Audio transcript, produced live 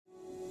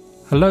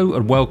Hello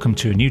and welcome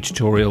to a new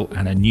tutorial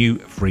and a new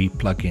free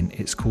plugin.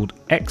 It's called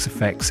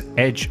XEffects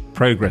Edge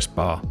Progress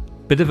Bar.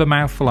 Bit of a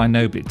mouthful, I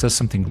know, but it does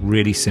something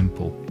really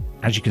simple.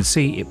 As you can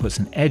see, it puts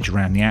an edge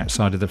around the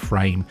outside of the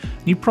frame.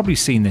 You've probably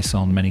seen this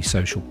on many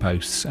social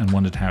posts and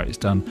wondered how it's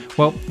done.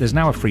 Well, there's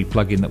now a free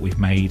plugin that we've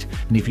made,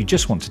 and if you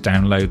just want to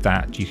download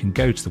that, you can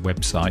go to the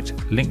website,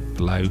 link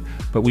below,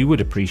 but we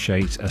would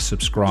appreciate a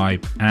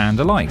subscribe and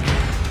a like.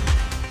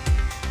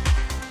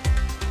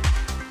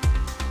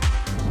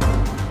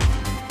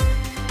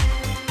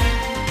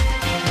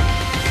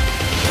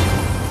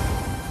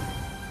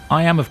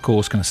 I am, of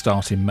course, going to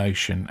start in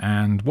motion,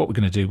 and what we're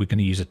going to do, we're going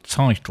to use a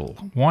title.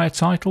 Why a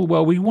title?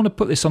 Well, we want to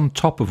put this on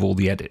top of all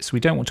the edits.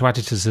 We don't want to add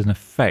it as an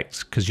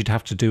effect because you'd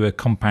have to do a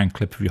compound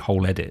clip of your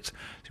whole edit.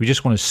 So we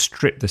just want to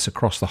strip this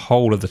across the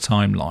whole of the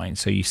timeline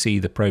so you see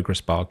the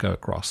progress bar go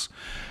across.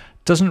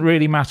 Doesn't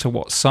really matter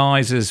what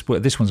sizes,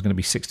 but this one's going to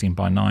be 16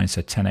 by 9, so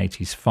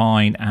 1080 is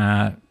fine.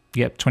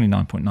 Yep,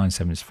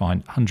 29.97 is fine.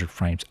 100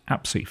 frames,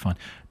 absolutely fine.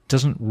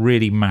 Doesn't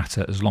really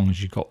matter as long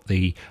as you've got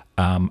the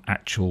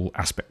actual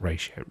aspect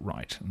ratio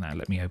right. Now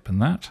let me open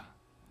that.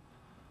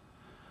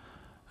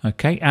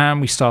 Okay,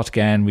 and we start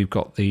again. We've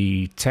got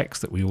the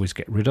text that we always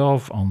get rid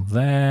of on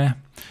there.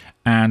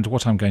 And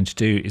what I'm going to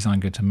do is I'm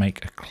going to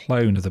make a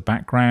clone of the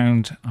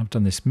background. I've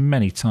done this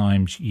many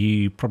times.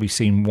 You've probably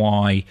seen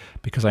why,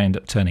 because I end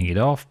up turning it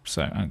off.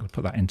 So I'm going to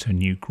put that into a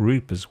new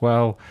group as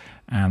well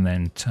and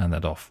then turn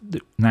that off.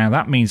 Now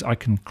that means I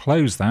can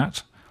close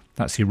that.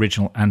 That's the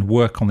original, and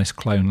work on this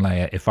clone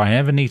layer. If I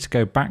ever need to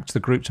go back to the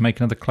group to make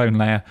another clone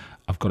layer,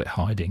 I've got it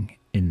hiding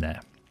in there.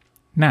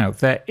 Now,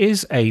 there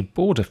is a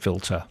border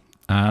filter,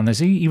 and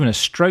there's even a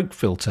stroke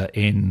filter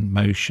in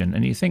Motion.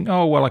 And you think,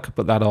 oh, well, I could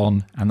put that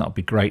on, and that'll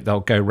be great.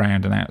 They'll go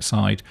round and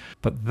outside.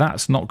 But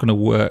that's not going to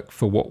work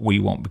for what we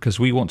want, because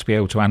we want to be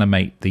able to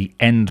animate the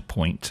end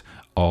point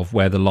of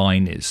where the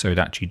line is, so it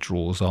actually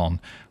draws on.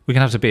 We're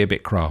going to have to be a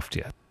bit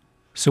craftier.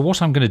 So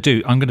what I'm going to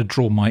do, I'm going to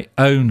draw my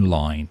own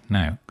line.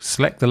 Now,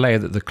 select the layer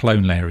that the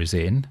clone layer is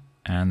in,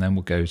 and then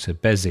we'll go to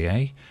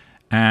Bezier,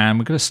 and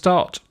we're going to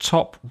start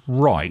top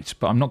right,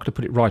 but I'm not going to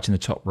put it right in the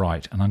top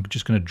right, and I'm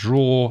just going to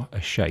draw a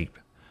shape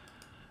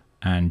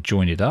and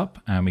join it up,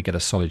 and we get a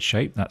solid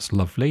shape. That's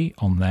lovely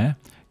on there.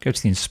 Go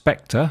to the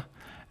inspector,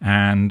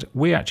 and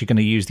we're actually going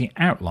to use the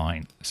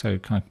outline. So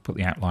can I put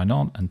the outline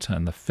on and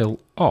turn the fill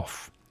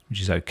off, which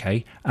is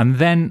okay. And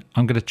then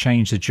I'm going to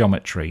change the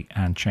geometry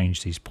and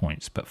change these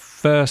points. But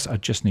first, I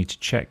just need to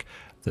check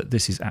that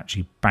this is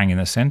actually bang in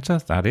the center.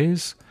 That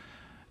is,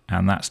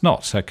 and that's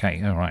not.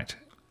 Okay, all right.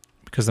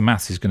 Because the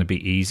maths is going to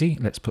be easy,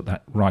 let's put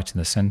that right in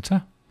the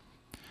center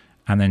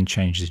and then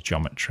change the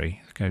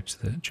geometry. Go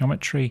to the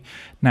geometry.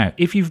 Now,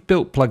 if you've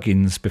built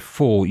plugins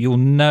before,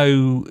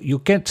 you'll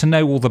get to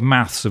know all the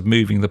maths of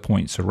moving the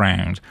points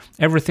around.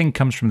 Everything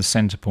comes from the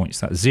center points.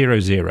 That's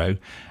 0, 0,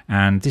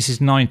 and this is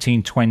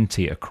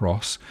 1920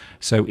 across.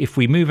 So if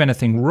we move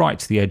anything right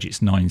to the edge,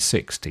 it's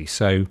 960.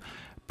 So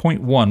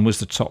point 1 was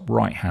the top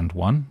right-hand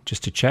one.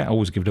 Just to check,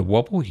 always give it a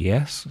wobble.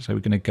 Yes. So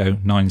we're going to go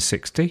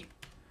 960.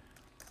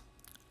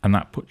 And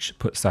that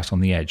puts that on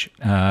the edge.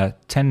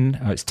 It's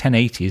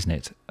 1080, isn't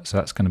it? So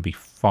that's going to be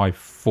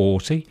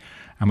 540.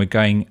 And we're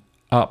going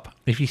up.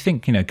 If you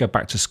think, go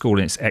back to school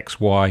and it's X,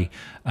 Y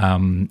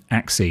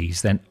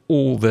axes, then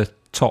all the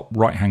top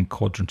right-hand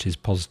quadrant is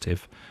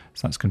positive.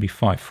 So that's going to be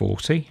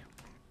 540.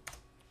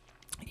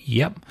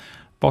 Yep.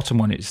 Bottom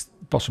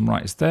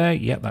right is there.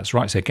 Yep, that's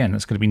right. So again,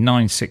 that's going to be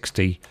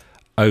 960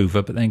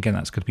 over, but then again,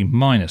 that's going to be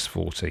minus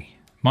 40,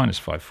 minus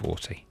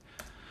 540.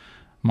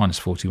 Minus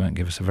 40 won't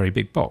give us a very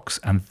big box.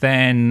 And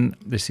then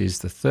this is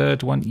the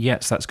third one.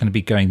 Yes, that's going to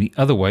be going the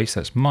other way. So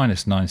that's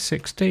minus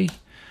 960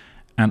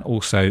 and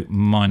also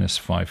minus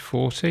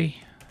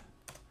 540.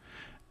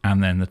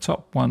 And then the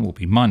top one will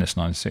be minus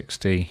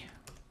 960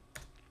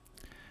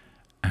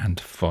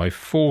 and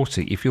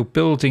 540. If you're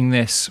building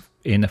this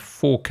in a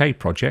 4K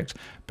project,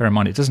 bear in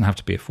mind it doesn't have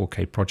to be a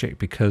 4K project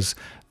because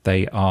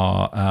they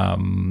are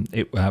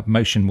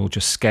Motion will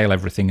just scale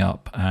everything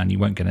up and you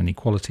won't get any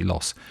quality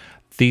loss.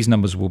 These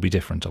numbers will be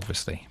different,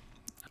 obviously.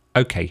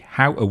 Okay,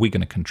 how are we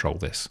going to control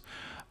this?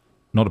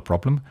 Not a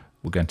problem.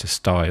 We're going to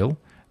Style,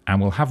 and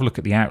we'll have a look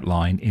at the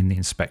outline in the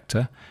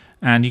inspector.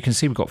 And you can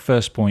see we've got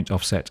first point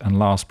offset and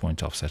last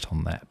point offset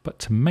on there. But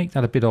to make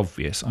that a bit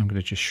obvious, I'm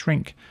going to just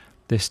shrink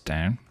this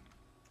down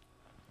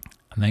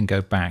and then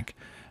go back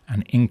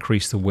and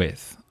increase the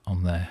width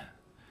on there.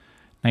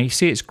 Now you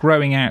see it's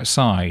growing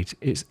outside.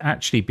 It's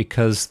actually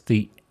because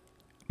the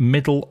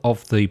middle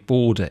of the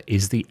border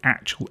is the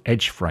actual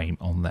edge frame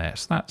on there,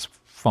 so that's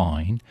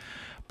fine,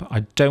 but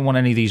I don't want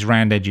any of these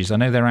round edges. I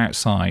know they're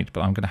outside,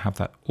 but I'm going to have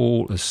that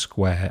all as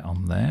square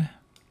on there.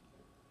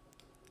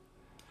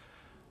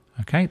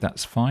 Okay,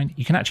 that's fine.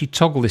 You can actually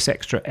toggle this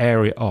extra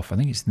area off. I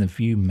think it's in the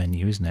view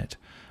menu, isn't it?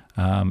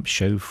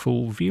 Show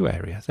full view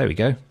area. There we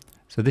go.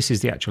 So this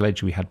is the actual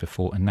edge we had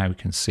before, and now we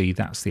can see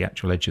that's the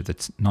actual edge of the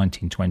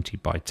 1920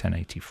 by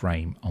 1080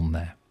 frame on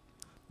there.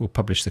 We'll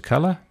publish the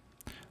color.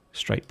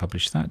 Straight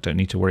publish that, don't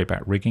need to worry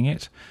about rigging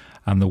it.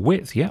 And the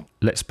width, yeah,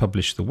 let's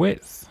publish the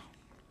width.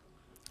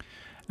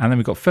 And then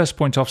we've got first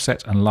point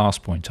offset and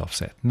last point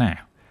offset. Now,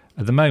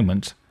 at the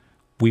moment,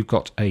 we've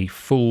got a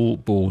full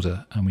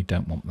border and we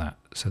don't want that.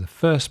 So the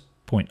first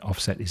point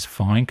offset is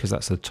fine because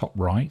that's the top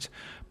right,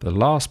 but the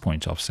last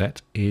point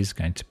offset is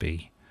going to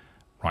be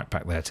right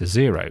back there to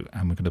 0,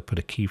 and we're going to put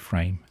a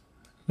keyframe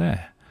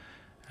there.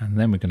 And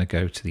then we're going to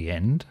go to the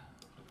end.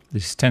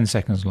 This is 10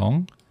 seconds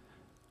long,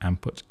 and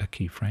put a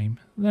keyframe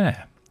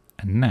there.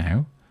 And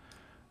now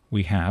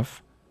we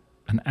have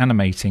an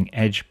animating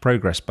edge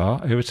progress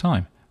bar over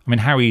time. I mean,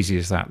 how easy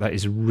is that? That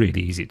is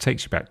really easy. It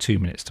takes you about 2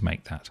 minutes to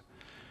make that.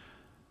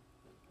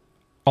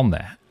 On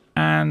there.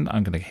 And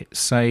I'm going to hit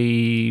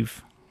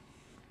save.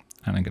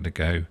 And I'm going to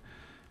go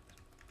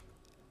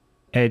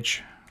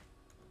edge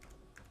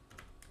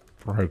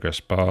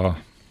progress bar.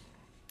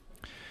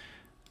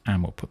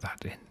 And we'll put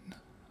that in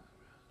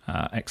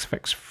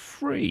XEffects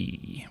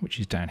free, which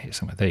is down here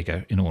somewhere. There you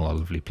go, in all our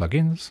lovely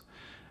plugins.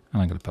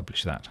 And I'm going to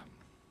publish that.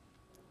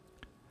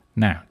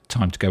 Now,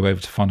 time to go over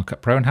to Final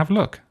Cut Pro and have a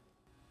look.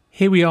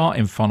 Here we are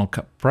in Final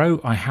Cut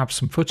Pro. I have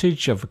some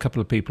footage of a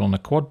couple of people on a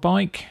quad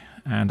bike,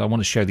 and I want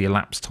to show the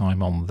elapsed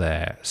time on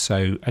there.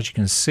 So as you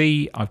can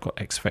see, I've got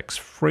XEffects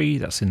free.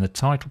 That's in the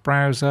title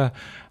browser.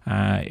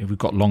 We've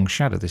got Long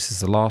Shadow. This is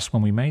the last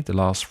one we made, the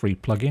last free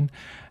plugin.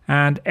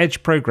 And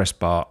Edge Progress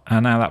Bar.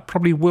 And now that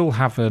probably will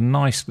have a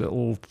nice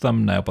little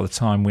thumbnail by the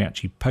time we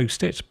actually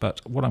post it.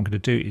 But what I'm going to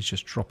do is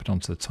just drop it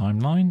onto the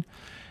timeline.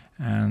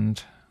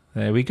 And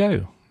there we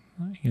go.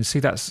 You can see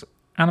that's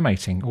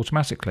animating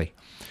automatically.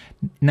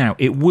 Now,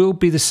 it will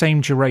be the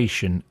same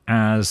duration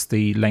as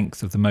the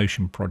length of the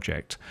motion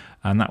project,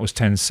 and that was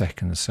 10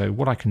 seconds. So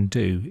what I can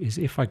do is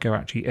if I go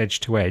actually edge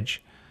to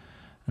edge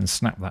and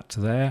snap that to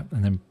there,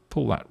 and then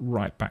pull that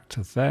right back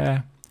to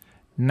there,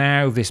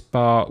 now this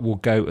bar will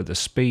go at the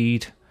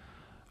speed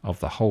of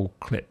the whole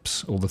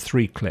clips, or the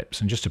 3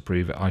 clips. And just to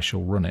prove it, I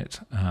shall run it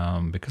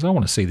because I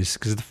want to see this,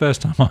 because it's the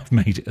first time I've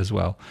made it as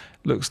well.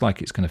 It looks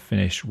like it's going to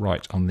finish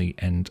right on the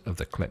end of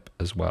the clip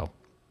as well.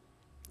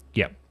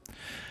 Yep.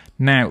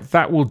 Now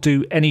that will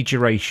do any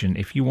duration.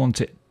 If you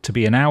want it to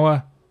be an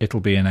hour, it'll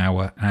be an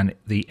hour, and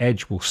the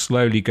edge will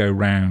slowly go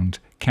round,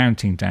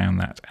 counting down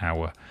that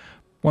hour.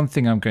 One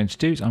thing I'm going to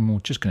do is I'm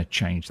just going to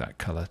change that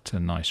color to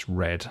nice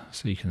red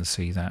so you can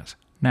see that.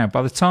 Now,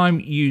 by the time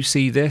you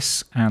see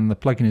this and the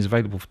plugin is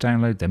available for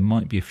download, there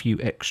might be a few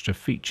extra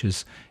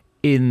features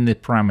in the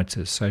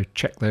parameters, so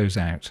check those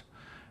out.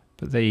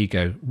 But there you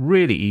go,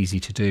 really easy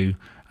to do,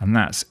 and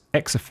that's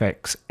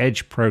XEffects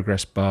Edge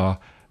Progress Bar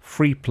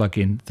free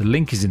plugin. The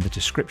link is in the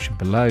description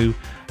below,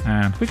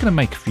 and we're going to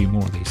make a few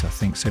more of these, I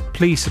think. So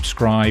please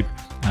subscribe,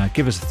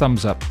 give us a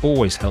thumbs up,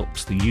 always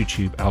helps the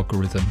YouTube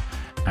algorithm,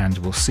 and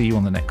we'll see you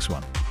on the next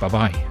one. Bye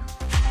bye.